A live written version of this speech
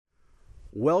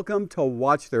Welcome to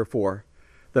Watch Therefore,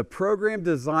 the program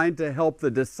designed to help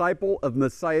the disciple of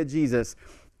Messiah Jesus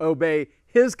obey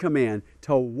His command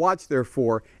to watch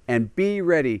therefore and be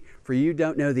ready, for you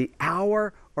don't know the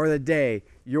hour or the day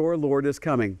your Lord is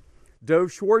coming.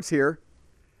 Dove Schwartz here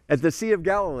at the Sea of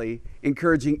Galilee,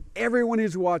 encouraging everyone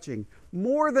who's watching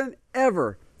more than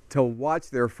ever to watch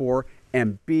therefore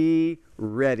and be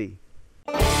ready.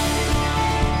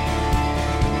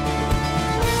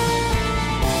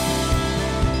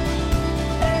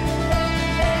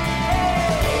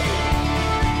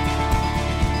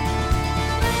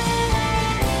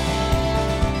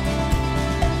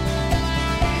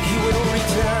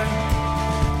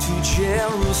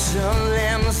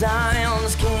 Jerusalem,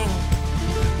 Zion's King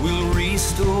will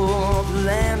restore the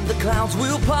land. The clouds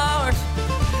will part,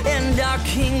 and our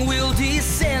King will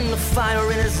descend. The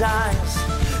fire in His eyes,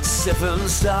 7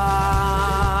 stars.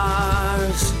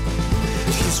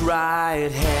 His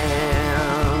right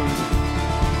hand.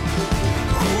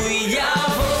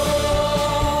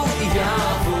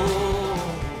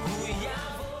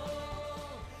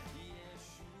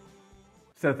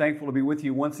 So thankful to be with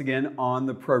you once again on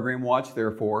the program Watch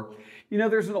Therefore. You know,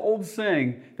 there's an old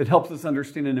saying that helps us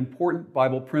understand an important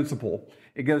Bible principle.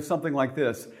 It goes something like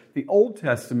this: the Old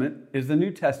Testament is the New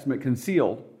Testament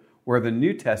concealed, where the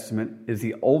New Testament is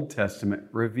the Old Testament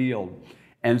revealed.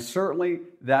 And certainly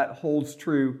that holds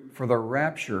true for the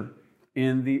rapture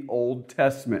in the Old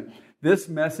Testament. This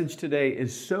message today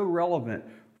is so relevant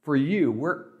for you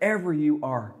wherever you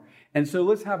are. And so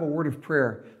let's have a word of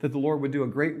prayer that the Lord would do a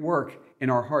great work in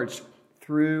our hearts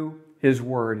through His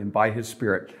Word and by His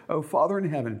Spirit. Oh, Father in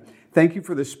heaven, thank you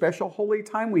for this special holy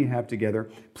time we have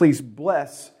together. Please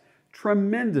bless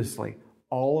tremendously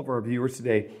all of our viewers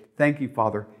today. Thank you,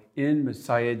 Father, in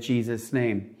Messiah Jesus'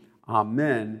 name.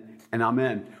 Amen and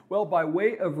amen. Well, by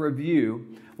way of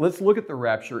review, let's look at the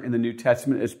rapture in the New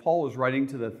Testament as Paul is writing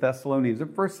to the Thessalonians in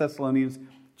 1 Thessalonians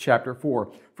chapter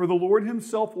 4. For the Lord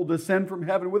Himself will descend from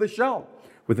heaven with a shout,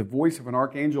 with the voice of an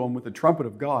archangel and with the trumpet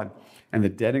of God. And the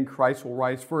dead in Christ will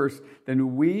rise first.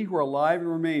 Then we who are alive and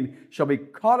remain shall be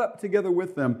caught up together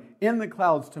with them in the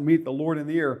clouds to meet the Lord in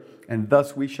the air. And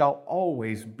thus we shall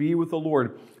always be with the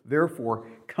Lord. Therefore,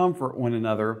 comfort one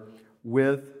another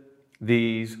with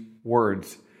these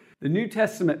words. The New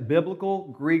Testament biblical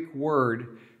Greek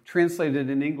word translated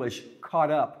in English,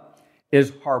 caught up,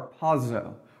 is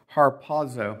harpazo.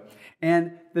 Harpazo.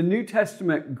 And the New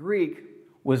Testament Greek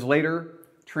was later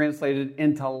translated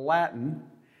into Latin.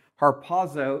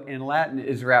 Harpazo in Latin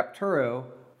is rapturo,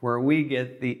 where we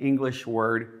get the English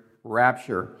word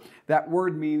rapture. That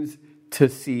word means to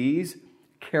seize,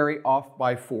 carry off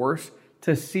by force,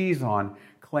 to seize on,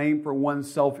 claim for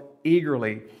oneself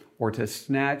eagerly, or to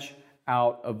snatch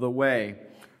out of the way.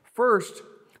 First,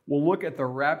 we'll look at the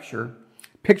rapture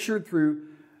pictured through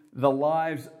the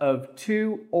lives of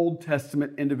 2 Old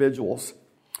Testament individuals.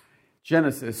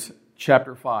 Genesis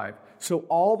chapter 5. So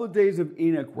all the days of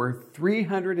Enoch were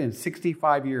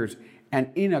 365 years, and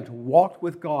Enoch walked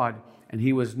with God, and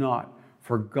he was not,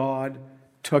 for God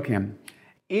took him.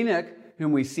 Enoch,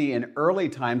 whom we see in early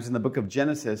times in the book of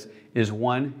Genesis, is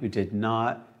one who did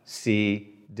not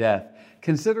see death.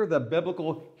 Consider the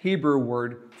biblical Hebrew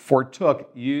word fortook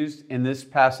used in this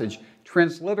passage,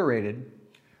 transliterated,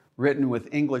 written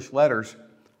with English letters,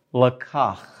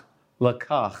 lakach,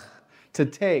 lakach, to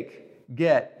take,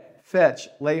 get, fetch,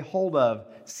 lay hold of,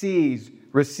 seize,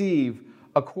 receive,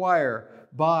 acquire,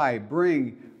 buy,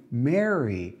 bring,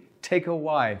 marry, take a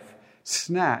wife,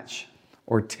 snatch,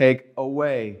 or take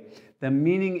away. The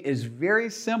meaning is very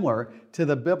similar to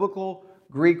the biblical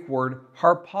Greek word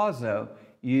harpazo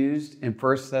used in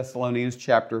 1 Thessalonians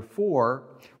chapter 4,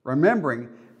 remembering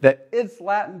that its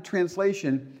Latin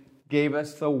translation gave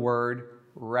us the word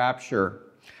rapture.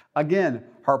 Again,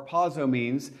 harpazo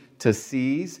means to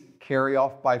seize, carry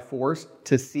off by force,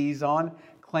 to seize on,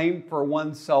 claim for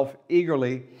oneself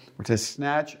eagerly, or to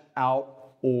snatch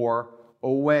out or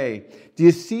away. Do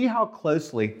you see how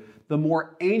closely the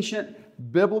more ancient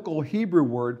biblical Hebrew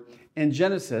word in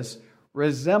Genesis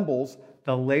resembles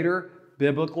the later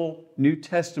biblical New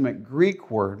Testament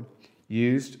Greek word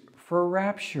used for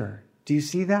rapture? Do you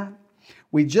see that?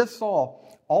 We just saw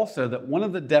also that one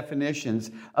of the definitions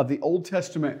of the Old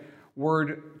Testament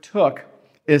word took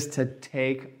is to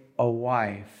take a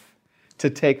wife. To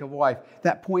take a wife.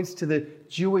 That points to the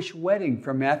Jewish wedding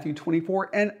from Matthew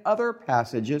 24 and other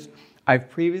passages I've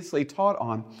previously taught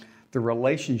on the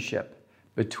relationship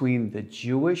between the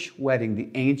Jewish wedding, the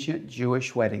ancient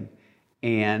Jewish wedding,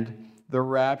 and the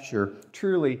rapture.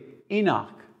 Truly,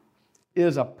 Enoch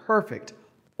is a perfect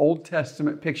Old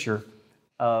Testament picture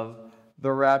of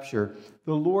the rapture.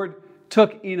 The Lord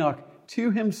took Enoch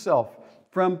to himself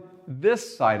from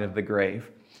this side of the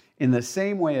grave, in the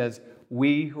same way as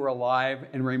we who are alive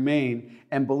and remain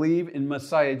and believe in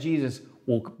Messiah Jesus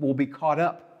will be caught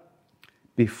up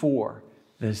before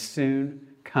the soon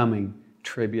coming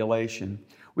tribulation.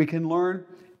 We can learn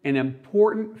an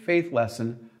important faith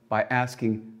lesson by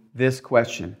asking this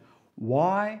question: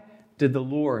 why did the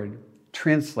Lord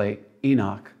translate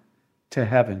Enoch to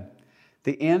heaven?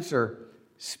 The answer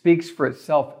speaks for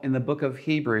itself in the book of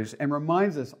Hebrews and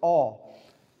reminds us all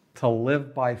to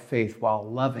live by faith while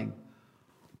loving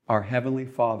our Heavenly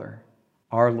Father,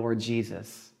 our Lord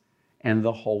Jesus, and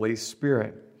the Holy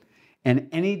Spirit. And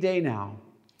any day now,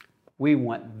 we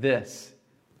want this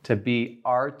to be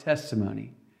our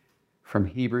testimony from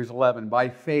Hebrews 11. By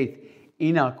faith,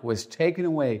 Enoch was taken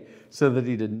away so that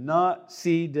he did not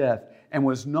see death and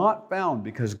was not found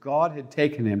because God had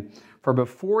taken him. For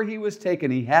before he was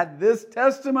taken, he had this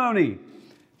testimony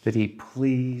that he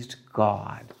pleased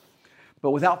God.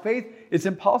 But without faith, it's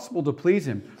impossible to please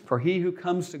him. For he who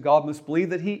comes to God must believe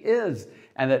that he is,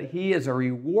 and that he is a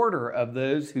rewarder of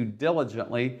those who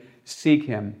diligently seek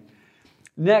him.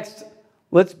 Next,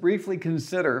 let's briefly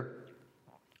consider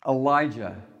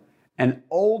Elijah, an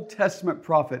Old Testament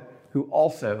prophet who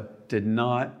also did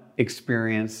not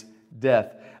experience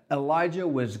death. Elijah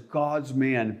was God's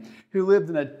man who lived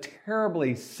in a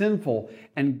terribly sinful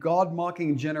and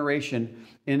God-mocking generation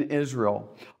in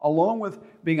Israel. Along with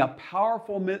being a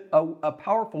powerful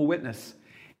witness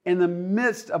in the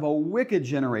midst of a wicked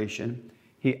generation,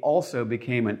 he also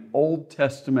became an Old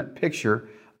Testament picture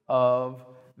of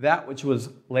that which was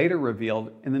later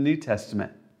revealed in the New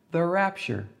Testament, the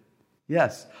rapture.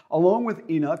 Yes, along with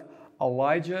Enoch,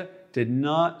 Elijah did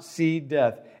not see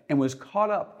death and was caught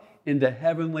up into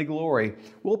heavenly glory.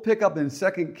 We'll pick up in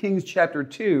 2 Kings chapter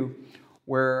 2,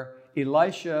 where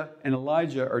Elisha and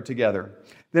Elijah are together.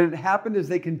 Then it happened as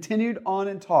they continued on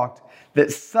and talked,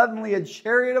 that suddenly a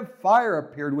chariot of fire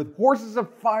appeared with horses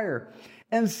of fire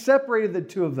and separated the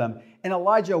two of them. And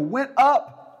Elijah went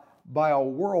up by a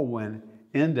whirlwind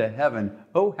into heaven.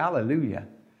 Oh, hallelujah.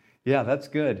 Yeah, that's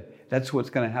good. That's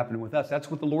what's going to happen with us. That's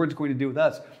what the Lord's going to do with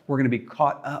us. We're going to be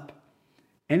caught up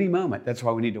any moment. That's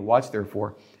why we need to watch,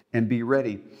 therefore, and be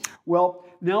ready. Well,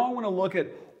 now I want to look at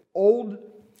Old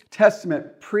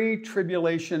Testament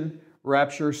pre-tribulation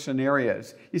rapture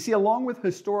scenarios. You see, along with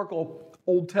historical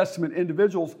Old Testament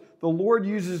individuals, the Lord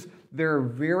uses their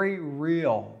very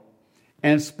real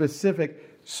and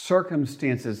specific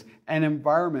circumstances and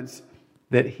environments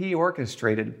that He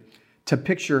orchestrated to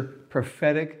picture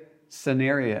prophetic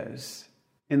scenarios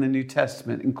in the New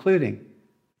Testament, including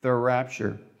the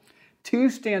rapture. Two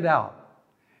stand out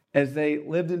as they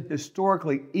lived in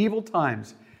historically evil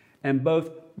times and both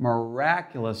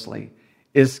miraculously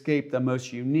escaped the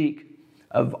most unique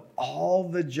of all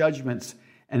the judgments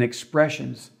and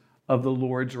expressions of the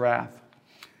Lord's wrath.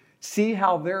 See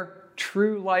how their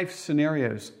true life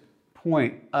scenarios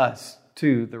point us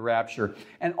to the rapture.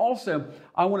 And also,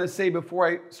 I want to say before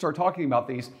I start talking about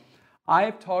these,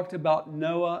 I've talked about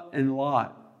Noah and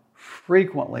Lot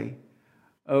frequently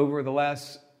over the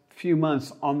last few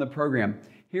months on the program.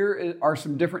 Here are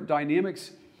some different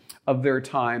dynamics of their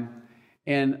time.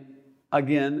 And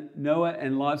again, Noah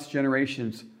and Lot's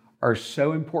generations are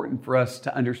so important for us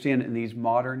to understand in these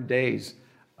modern days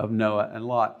of Noah and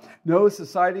Lot. Noah's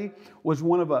society was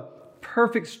one of a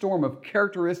perfect storm of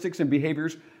characteristics and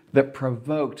behaviors that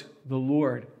provoked the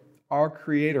Lord, our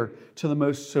Creator, to the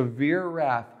most severe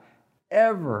wrath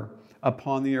ever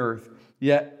upon the earth.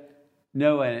 Yet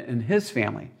Noah and his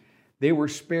family, they were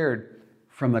spared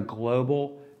from the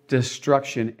global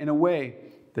destruction in a way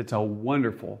that's a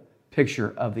wonderful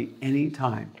picture of the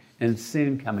anytime and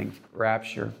soon coming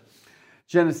rapture.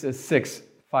 Genesis 6,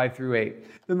 5 through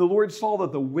 8. Then the Lord saw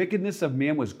that the wickedness of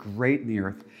man was great in the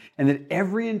earth, and that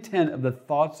every intent of the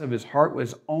thoughts of his heart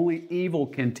was only evil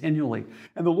continually.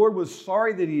 And the Lord was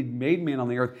sorry that he had made man on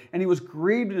the earth, and he was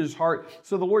grieved in his heart.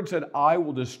 So the Lord said, I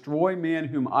will destroy man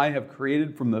whom I have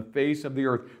created from the face of the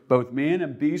earth, both man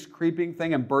and beast, creeping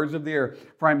thing, and birds of the air,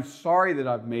 for I'm sorry that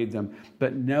I've made them.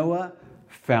 But Noah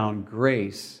found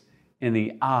grace in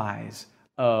the eyes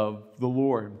of the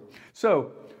Lord.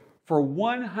 So, for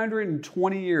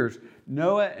 120 years,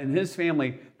 Noah and his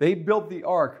family, they built the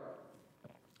ark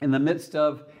in the midst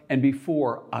of and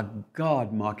before a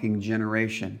God-mocking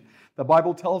generation. The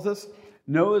Bible tells us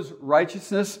Noah's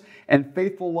righteousness and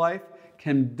faithful life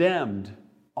condemned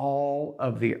all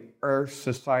of the earth's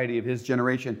society of his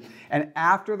generation. And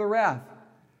after the wrath,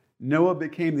 Noah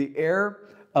became the heir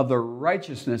of the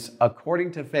righteousness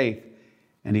according to faith,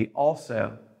 and he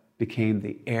also became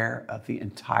the heir of the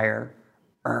entire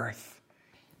earth.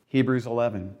 Hebrews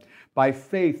 11. By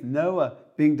faith, Noah,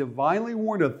 being divinely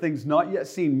warned of things not yet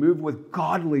seen, moved with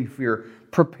godly fear,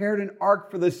 prepared an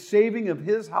ark for the saving of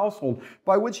his household,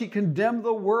 by which he condemned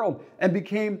the world and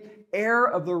became heir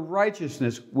of the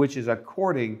righteousness which is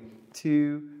according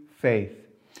to faith.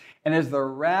 And as the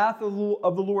wrath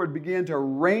of the Lord began to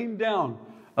rain down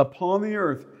upon the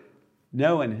earth,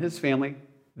 Noah and his family,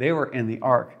 they were in the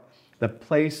ark, the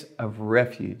place of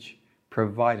refuge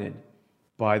provided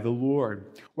by the Lord.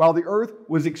 While the earth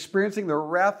was experiencing the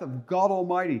wrath of God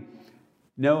Almighty,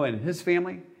 Noah and his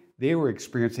family, they were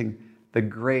experiencing the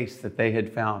grace that they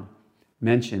had found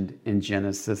mentioned in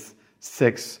Genesis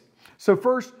 6. So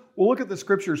first, we'll look at the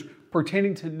scriptures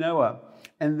pertaining to Noah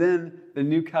and then the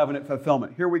new covenant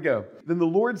fulfillment. Here we go. Then the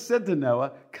Lord said to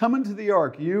Noah, "Come into the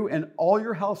ark, you and all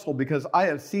your household, because I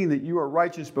have seen that you are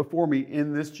righteous before me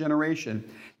in this generation."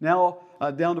 Now,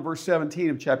 down to verse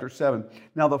 17 of chapter 7.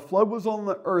 Now the flood was on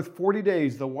the earth 40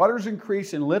 days. The waters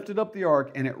increased and lifted up the ark,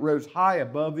 and it rose high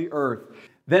above the earth.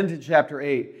 Then to chapter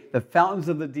 8. The fountains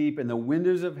of the deep and the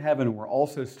windows of heaven were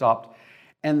also stopped,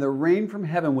 and the rain from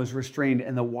heaven was restrained,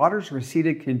 and the waters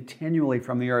receded continually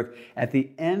from the earth. At the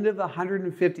end of the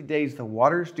 150 days, the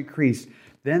waters decreased.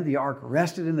 Then the ark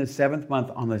rested in the 7th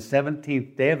month on the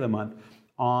 17th day of the month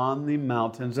on the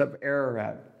mountains of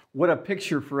Ararat. What a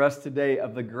picture for us today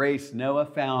of the grace Noah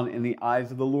found in the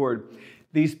eyes of the Lord.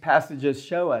 These passages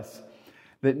show us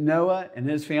that Noah and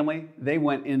his family, they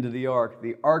went into the ark.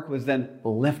 The ark was then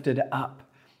lifted up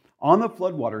on the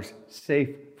floodwaters, safe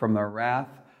from the wrath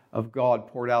of God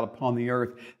poured out upon the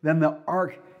earth. Then the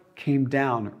ark came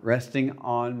down, resting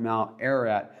on Mount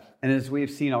Ararat. And as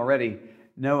we've seen already,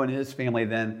 Noah and his family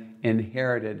then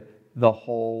inherited the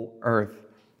whole earth.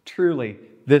 Truly,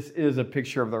 this is a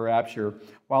picture of the rapture.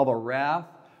 While the wrath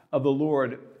of the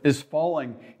Lord is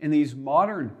falling in these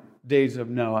modern days of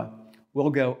Noah,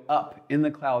 we'll go up in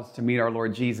the clouds to meet our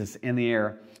Lord Jesus in the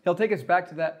air. He'll take us back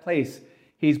to that place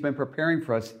He's been preparing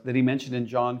for us that He mentioned in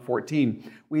John 14.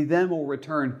 We then will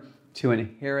return to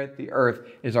inherit the earth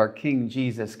as our King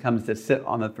Jesus comes to sit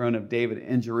on the throne of David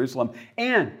in Jerusalem.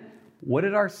 And what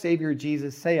did our Savior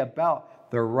Jesus say about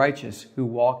the righteous who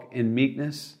walk in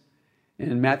meekness?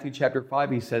 In Matthew chapter 5,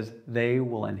 He says, they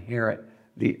will inherit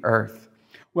the earth.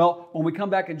 Well, when we come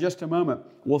back in just a moment,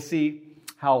 we'll see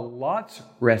how Lot's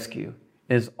rescue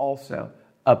is also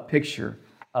a picture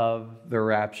of the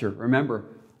rapture. Remember,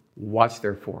 watch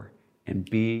therefore and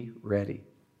be ready.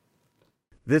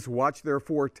 This Watch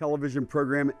Therefore television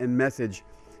program and message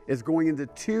is going into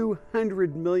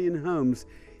 200 million homes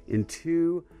in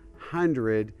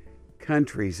 200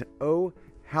 countries. Oh,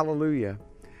 hallelujah.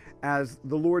 As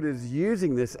the Lord is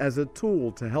using this as a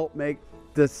tool to help make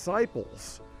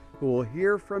disciples who will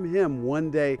hear from Him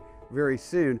one day very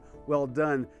soon. Well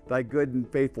done, thy good and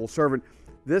faithful servant.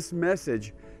 This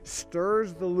message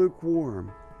stirs the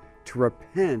lukewarm to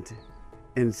repent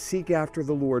and seek after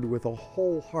the Lord with a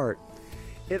whole heart.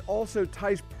 It also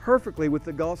ties perfectly with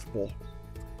the gospel,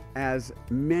 as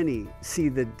many see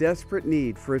the desperate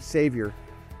need for a Savior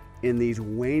in these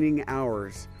waning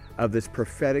hours of this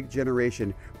prophetic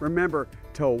generation. Remember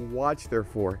to watch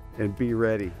therefore and be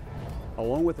ready.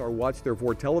 Along with our Watch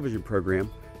Therefore television program,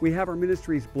 we have our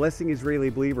ministries blessing Israeli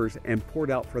believers and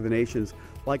poured out for the nations,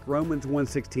 like Romans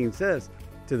 1:16 says,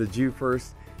 to the Jew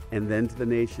first and then to the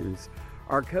nations.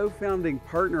 Our co-founding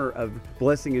partner of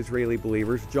Blessing Israeli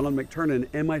Believers, John McTernan,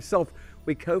 and myself,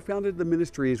 we co-founded the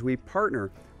ministry as we partner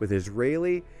with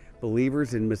Israeli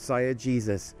believers in Messiah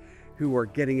Jesus who are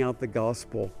getting out the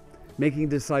gospel, making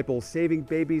disciples, saving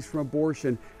babies from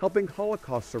abortion, helping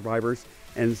Holocaust survivors,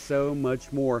 and so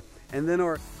much more. And then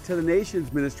our To the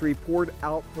Nations ministry, Poured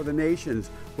Out for the Nations,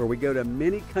 where we go to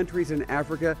many countries in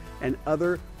Africa and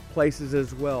other places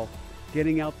as well,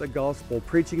 getting out the gospel,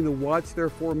 preaching the Watch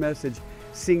Therefore message,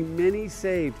 seeing many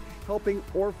saved, helping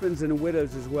orphans and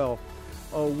widows as well.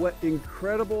 Oh, what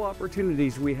incredible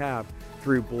opportunities we have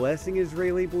through Blessing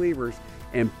Israeli Believers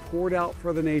and Poured Out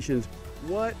for the Nations.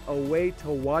 What a way to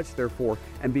watch therefore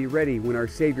and be ready when our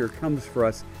Savior comes for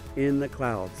us in the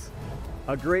clouds.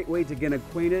 A great way to get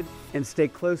acquainted and stay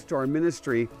close to our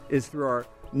ministry is through our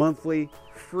monthly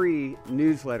free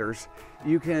newsletters.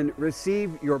 You can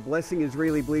receive your Blessing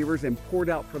Israeli Believers and Poured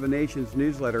Out for the Nations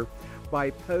newsletter by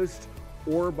post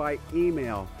or by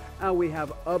email. We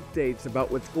have updates about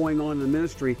what's going on in the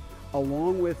ministry,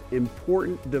 along with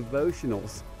important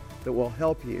devotionals that will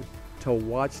help you to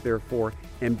watch therefore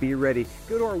and be ready.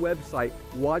 Go to our website,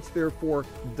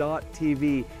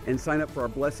 watchtherefore.tv, and sign up for our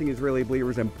Blessing Israeli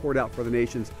Believers and Poured Out for the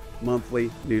Nations monthly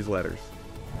newsletters.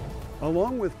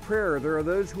 Along with prayer, there are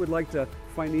those who would like to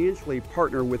financially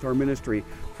partner with our ministry.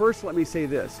 First, let me say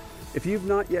this. If you've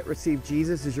not yet received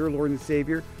Jesus as your Lord and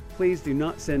Savior, Please do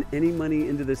not send any money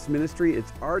into this ministry.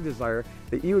 It's our desire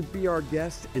that you would be our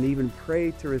guest and even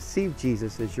pray to receive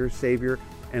Jesus as your Savior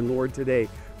and Lord today.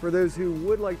 For those who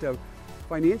would like to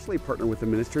financially partner with the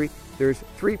ministry, there's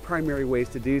 3 primary ways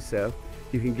to do so.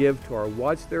 You can give to our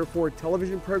Watch Therefore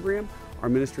television program, our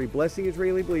ministry Blessing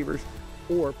Israeli Believers,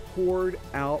 or Poured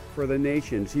Out for the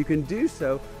Nations. You can do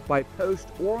so by post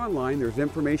or online. There's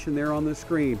information there on the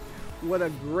screen. What a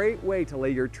great way to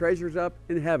lay your treasures up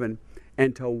in heaven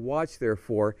and to watch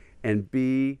therefore and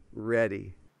be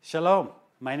ready. Shalom.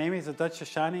 My name is Adot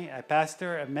Shoshani. I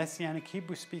pastor a Messianic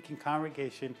Hebrew-speaking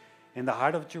congregation in the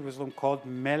heart of Jerusalem called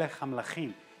Melech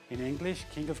HaMelachim, in English,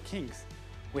 King of Kings.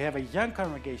 We have a young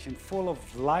congregation full of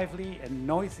lively and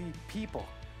noisy people.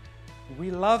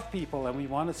 We love people and we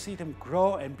want to see them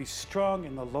grow and be strong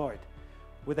in the Lord.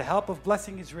 With the help of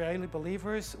Blessing Israeli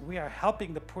Believers, we are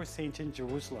helping the poor saints in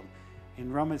Jerusalem.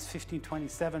 In Romans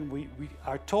 15:27, we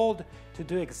are told to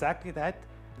do exactly that.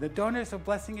 The donors of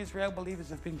Blessing Israeli Believers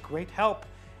have been great help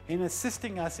in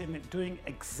assisting us in doing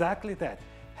exactly that,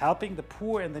 helping the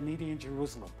poor and the needy in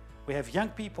Jerusalem. We have young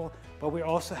people, but we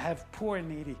also have poor and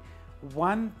needy.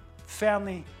 One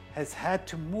family has had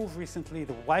to move recently.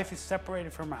 The wife is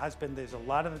separated from her husband. There's a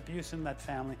lot of abuse in that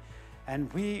family.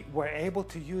 And we were able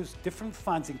to use different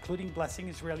funds, including Blessing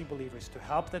Israeli Believers, to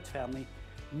help that family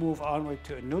move onward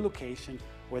to a new location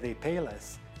where they pay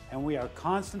less. And we are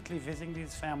constantly visiting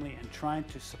this family and trying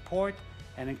to support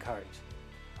and encourage.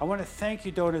 I want to thank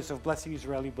you, donors of Blessing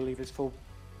Israeli Believers, for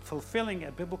fulfilling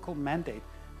a biblical mandate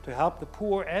to help the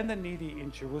poor and the needy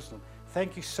in Jerusalem.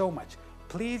 Thank you so much.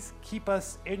 Please keep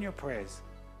us in your prayers.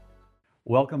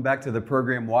 Welcome back to the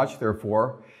program Watch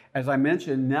Therefore. As I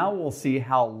mentioned, now we'll see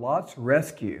how Lot's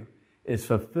rescue is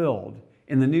fulfilled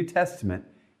in the New Testament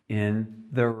in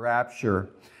the rapture.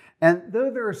 And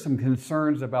though there are some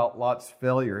concerns about Lot's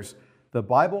failures, the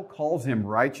Bible calls him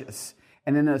righteous.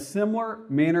 And in a similar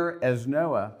manner as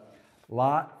Noah,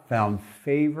 Lot found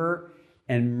favor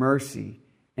and mercy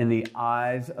in the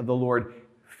eyes of the Lord.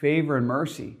 Favor and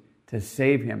mercy to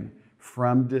save him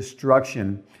from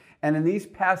destruction. And in these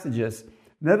passages,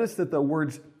 notice that the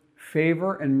words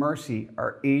favor and mercy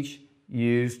are each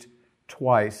used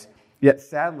twice. Yet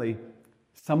sadly,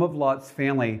 some of Lot's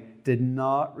family did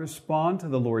not respond to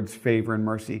the Lord's favor and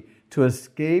mercy to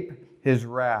escape his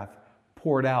wrath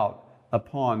poured out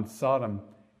upon Sodom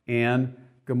and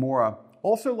Gomorrah.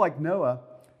 Also, like Noah,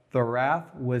 the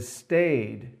wrath was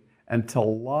stayed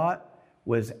until Lot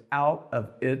was out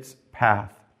of its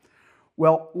path.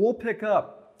 Well, we'll pick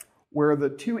up where the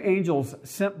 2 angels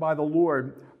sent by the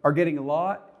Lord are getting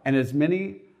Lot and as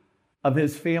many of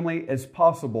his family as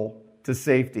possible to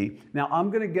safety. Now, I'm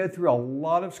going to go through a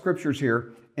lot of scriptures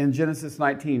here in Genesis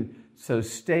 19, so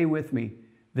stay with me.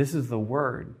 This is the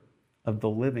word of the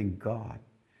living God.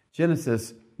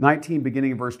 Genesis 19,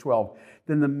 beginning in verse 12.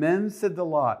 Then the men said to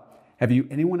Lot, "Have you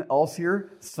anyone else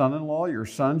here, son-in-law, your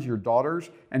sons, your daughters,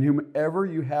 and whomever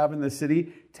you have in the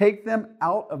city? Take them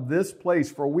out of this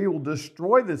place, for we will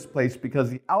destroy this place, because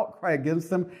the outcry against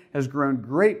them has grown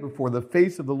great before the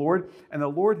face of the Lord, and the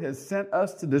Lord has sent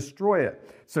us to destroy it."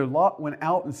 So Lot went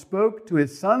out and spoke to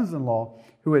his sons-in-law,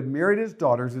 who had married his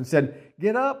daughters, and said,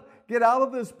 "Get up, get out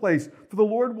of this place, for the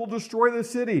Lord will destroy the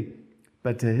city."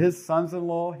 But to his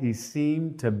sons-in-law, he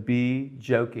seemed to be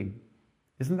joking.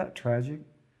 Isn't that tragic?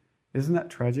 Isn't that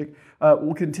tragic?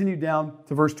 We'll continue down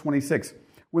to verse 26.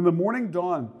 When the morning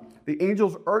dawned, the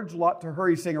angels urged Lot to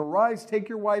hurry, saying, "Arise, take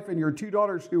your wife and your 2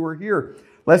 daughters who are here,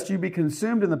 lest you be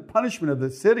consumed in the punishment of the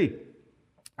city."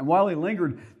 And while he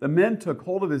lingered, the men took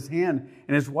hold of his hand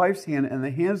and his wife's hand and the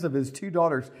hands of his 2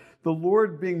 daughters, the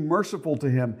Lord being merciful to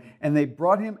him. And they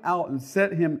brought him out and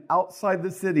set him outside the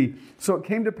city. So it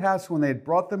came to pass when they had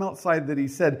brought them outside that he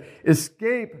said,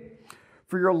 "Escape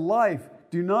for your life.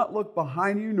 Do not look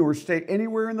behind you, nor stay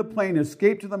anywhere in the plain.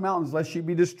 Escape to the mountains, lest you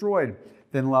be destroyed."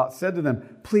 Then Lot said to them,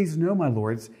 "Please no, my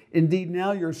lords. Indeed,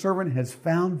 now your servant has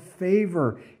found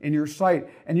favor in your sight,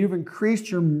 and you've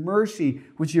increased your mercy,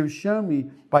 which you have shown me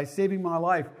by saving my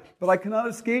life. But I cannot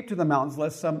escape to the mountains,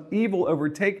 lest some evil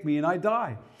overtake me and I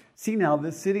die. See now,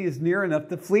 this city is near enough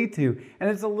to flee to, and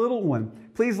it's a little one.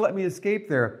 Please let me escape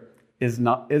there. Is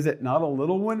it not a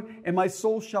little one? And my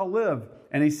soul shall live."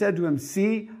 And he said to him,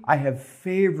 "See, I have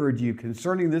favored you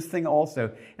concerning this thing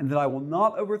also, and that I will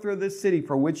not overthrow this city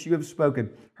for which you have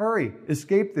spoken. Hurry,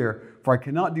 escape there, for I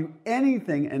cannot do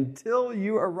anything until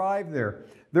you arrive there."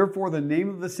 Therefore the name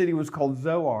of the city was called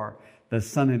Zoar. The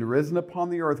sun had risen upon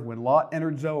the earth when Lot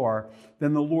entered Zoar.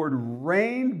 Then the Lord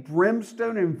rained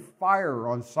brimstone and fire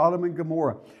on Sodom and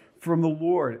Gomorrah from the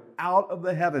Lord out of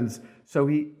the heavens. So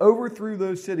he overthrew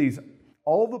those cities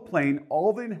all the plain,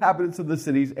 all the inhabitants of the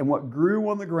cities, and what grew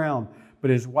on the ground.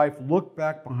 But his wife looked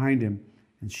back behind him,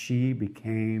 and she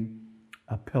became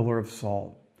a pillar of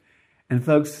salt. And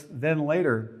folks, then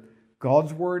later,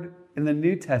 God's word in the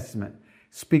New Testament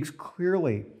speaks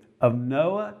clearly of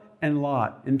Noah and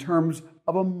Lot in terms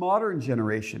of a modern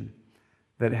generation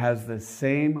that has the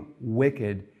same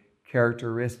wicked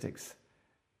characteristics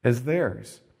as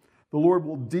theirs. The Lord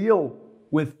will deal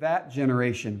with that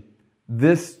generation,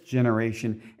 this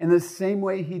generation, in the same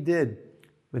way he did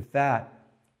with that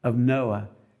of Noah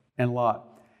and Lot.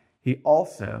 He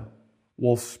also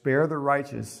will spare the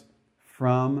righteous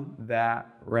from that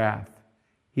wrath.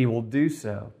 He will do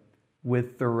so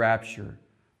with the rapture.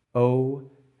 Oh,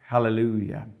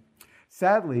 hallelujah.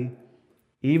 Sadly,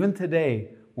 even today,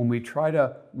 when we try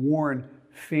to warn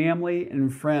family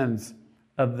and friends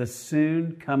of the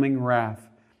soon coming wrath,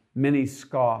 many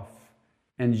scoff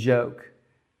and joke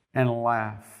and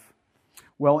laugh.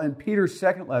 Well, in Peter's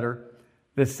second letter,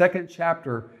 the second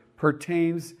chapter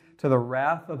pertains to the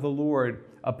wrath of the Lord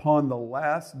upon the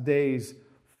last days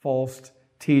false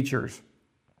teachers.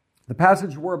 The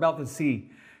passage we're about to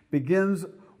see begins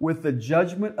with the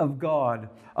judgment of God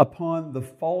upon the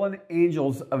fallen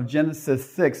angels of Genesis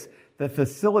 6 that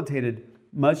facilitated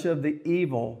much of the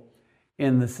evil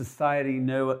in the society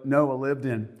Noah lived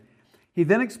in. He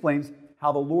then explains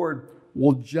how the Lord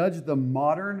will judge the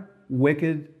modern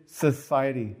wicked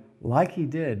society like he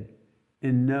did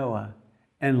in Noah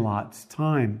and Lot's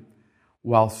time,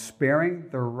 while sparing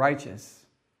the righteous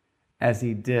as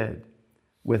he did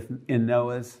in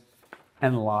Noah's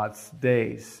and Lot's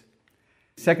days.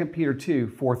 2 Peter 2,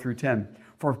 4 through 10.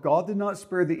 For if God did not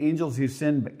spare the angels who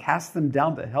sinned, but cast them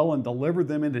down to hell and delivered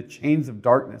them into chains of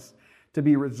darkness, to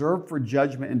be reserved for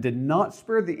judgment, and did not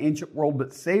spare the ancient world,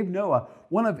 but saved Noah,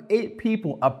 one of 8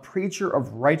 people, a preacher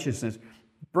of righteousness,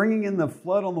 bringing in the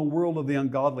flood on the world of the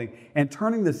ungodly, and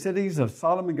turning the cities of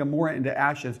Sodom and Gomorrah into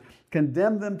ashes,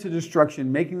 condemned them to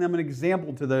destruction, making them an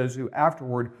example to those who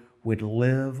afterward would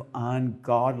live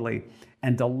ungodly,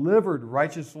 and delivered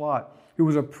righteous Lot, who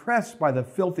was oppressed by the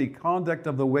filthy conduct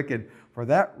of the wicked. For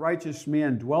that righteous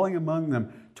man dwelling among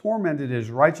them tormented his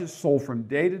righteous soul from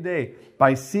day to day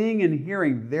by seeing and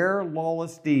hearing their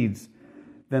lawless deeds.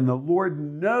 Then the Lord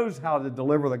knows how to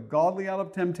deliver the godly out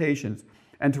of temptations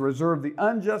and to reserve the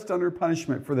unjust under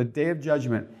punishment for the day of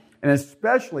judgment, and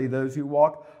especially those who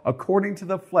walk according to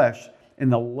the flesh in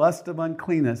the lust of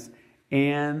uncleanness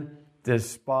and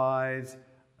despise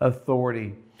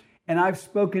authority. And I've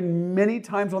spoken many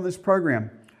times on this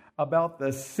program about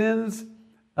the sins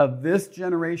of this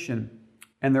generation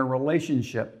and their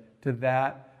relationship to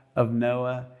that of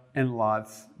Noah and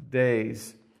Lot's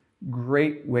days.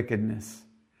 Great wickedness,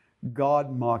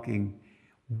 God-mocking,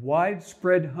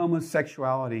 widespread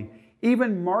homosexuality,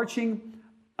 even marching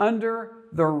under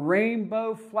the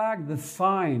rainbow flag, the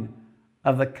sign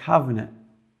of the covenant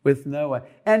with Noah.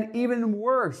 And even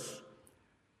worse,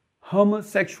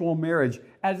 homosexual marriage,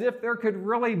 as if there could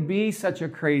really be such a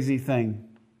crazy thing.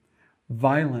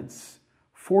 Violence,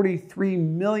 43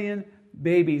 million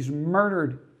babies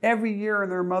murdered every year in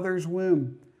their mother's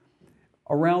womb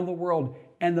around the world.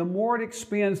 And the more it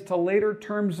expands to later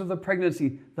terms of the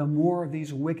pregnancy, the more of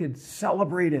these wicked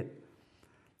celebrate it.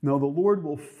 No, the Lord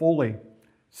will fully,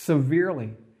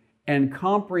 severely, and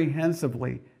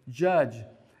comprehensively judge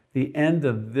the end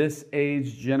of this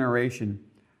age generation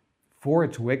for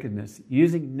its wickedness,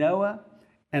 using Noah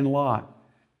and Lot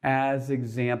as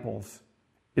examples.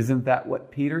 Isn't that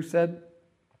what Peter said?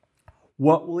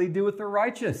 What will he do with the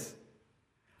righteous?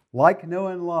 Like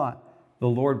Noah and Lot, the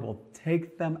Lord will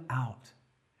take them out,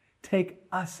 take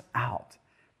us out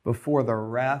before the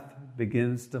wrath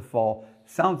begins to fall.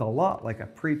 Sounds a lot like a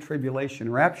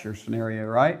pre-tribulation rapture scenario,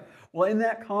 right? Well, in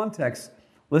that context,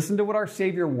 listen to what our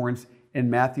Savior warns in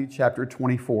Matthew chapter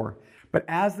 24. But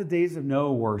as the days of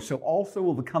Noah were, so also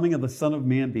will the coming of the Son of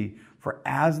Man be. For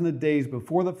as in the days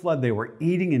before the flood, they were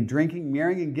eating and drinking,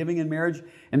 marrying and giving in marriage,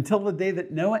 until the day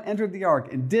that Noah entered the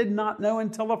ark, and did not know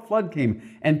until the flood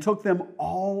came and took them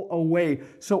all away.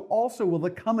 So also will the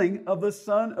coming of the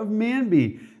Son of Man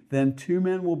be. Then 2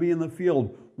 men will be in the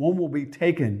field, one will be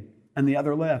taken and the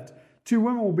other left. 2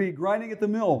 women will be grinding at the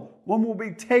mill, one will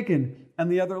be taken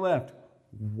and the other left.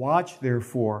 Watch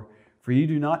therefore, for you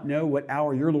do not know what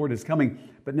hour your Lord is coming.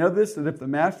 But know this, that if the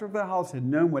master of the house had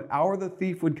known what hour the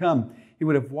thief would come, he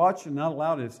would have watched and not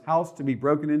allowed his house to be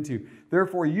broken into.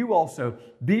 Therefore you also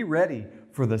be ready,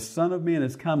 for the Son of Man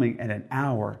is coming at an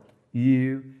hour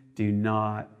you do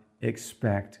not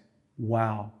expect.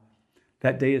 Wow.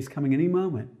 That day is coming any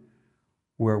moment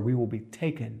where we will be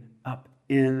taken up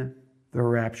in the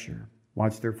rapture.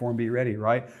 Watch therefore and be ready,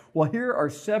 right? Well, here are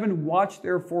 7 watch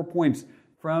therefore points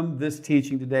from this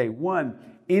teaching today. 1,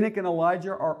 Enoch and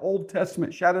Elijah are Old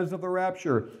Testament shadows of the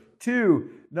rapture. 2,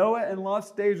 Noah and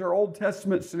Lot's days are Old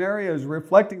Testament scenarios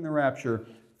reflecting the rapture.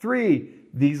 3,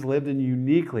 these lived in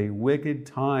uniquely wicked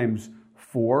times.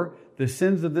 4, the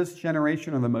sins of this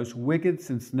generation are the most wicked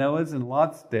since Noah's and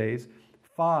Lot's days.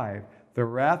 5, the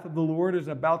wrath of the Lord is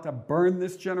about to burn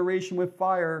this generation with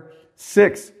fire.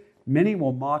 6, many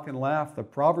will mock and laugh. The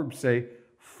Proverbs say,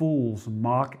 fools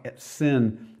mock at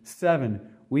sin. 7,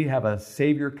 we have a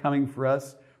Savior coming for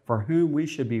us, for whom we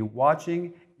should be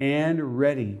watching and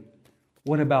ready.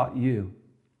 What about you?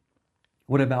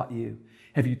 What about you?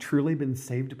 Have you truly been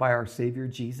saved by our Savior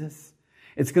Jesus?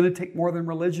 It's going to take more than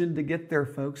religion to get there,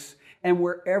 folks. And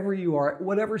wherever you are, at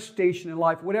whatever station in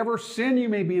life, whatever sin you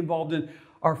may be involved in,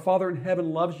 our Father in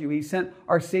heaven loves you. He sent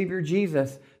our Savior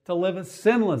Jesus to live a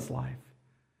sinless life,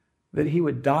 that He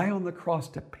would die on the cross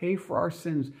to pay for our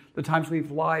sins, the times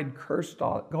we've lied, cursed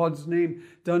God's name,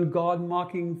 done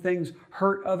God-mocking things,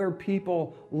 hurt other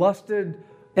people, lusted,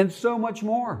 and so much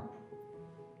more.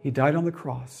 He died on the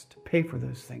cross to pay for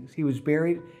those things. He was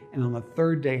buried, and on the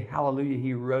 3rd day, hallelujah,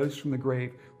 He rose from the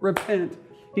grave. Repent.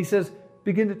 He says,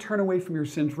 begin to turn away from your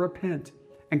sins. Repent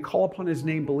and call upon His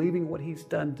name, believing what He's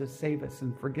done to save us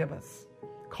and forgive us.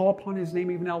 Call upon His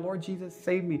name even now. Lord Jesus,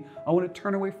 save me. I want to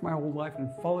turn away from my old life and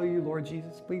follow You, Lord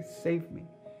Jesus. Please save me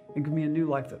and give me a new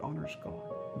life that honors God.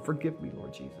 And forgive me,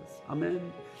 Lord Jesus.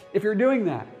 Amen. If you're doing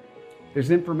that, there's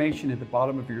information at the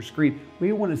bottom of your screen.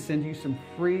 We want to send you some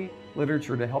free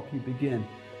literature to help you begin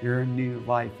your new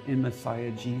life in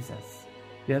Messiah Jesus.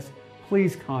 Yes,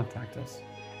 please contact us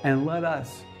and let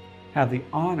us have the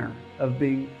honor of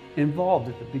being involved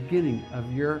at the beginning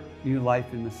of your new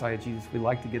life in Messiah Jesus. We'd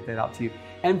like to get that out to you.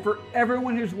 And for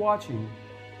everyone who's watching,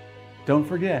 don't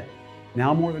forget,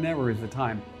 now more than ever is the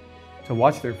time to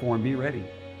watch therefore and be ready.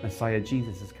 Messiah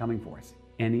Jesus is coming for us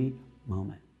any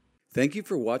moment. Thank you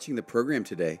for watching the program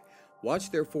today.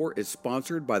 Watch Therefore is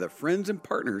sponsored by the friends and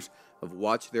partners of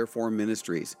Watch Therefore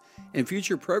Ministries. In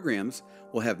future programs,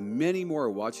 we'll have many more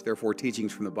Watch Therefore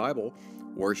teachings from the Bible,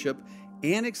 worship,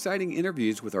 and exciting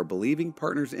interviews with our believing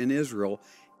partners in Israel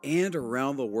and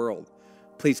around the world.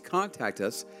 Please contact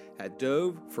us at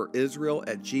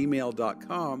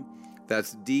doveforisrael@gmail.com.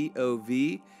 That's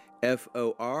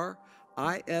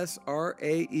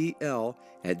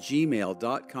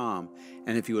DOVFORISRAEL@gmail.com.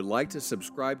 And if you would like to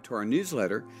subscribe to our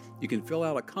newsletter, you can fill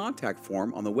out a contact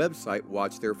form on the website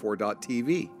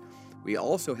watchtherefore.tv. We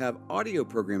also have audio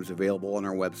programs available on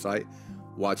our website,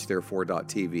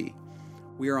 watchtherefore.tv.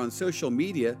 We are on social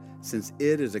media since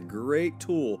it is a great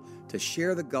tool to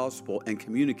share the gospel and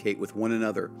communicate with one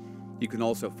another. You can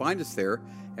also find us there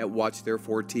at Watch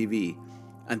Therefore TV.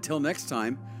 Until next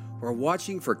time, we're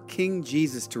watching for King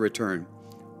Jesus to return.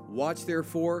 Watch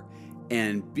therefore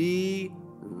and be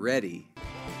ready.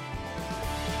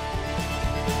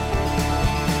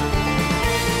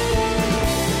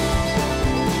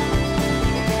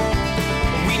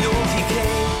 We know He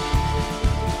came,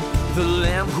 the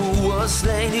Lamb who was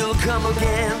slain, He'll come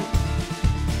again,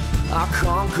 our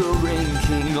conquering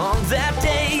King on that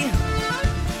day.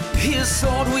 His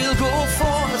sword will go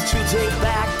forth to take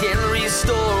back and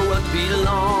restore what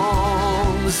belongs.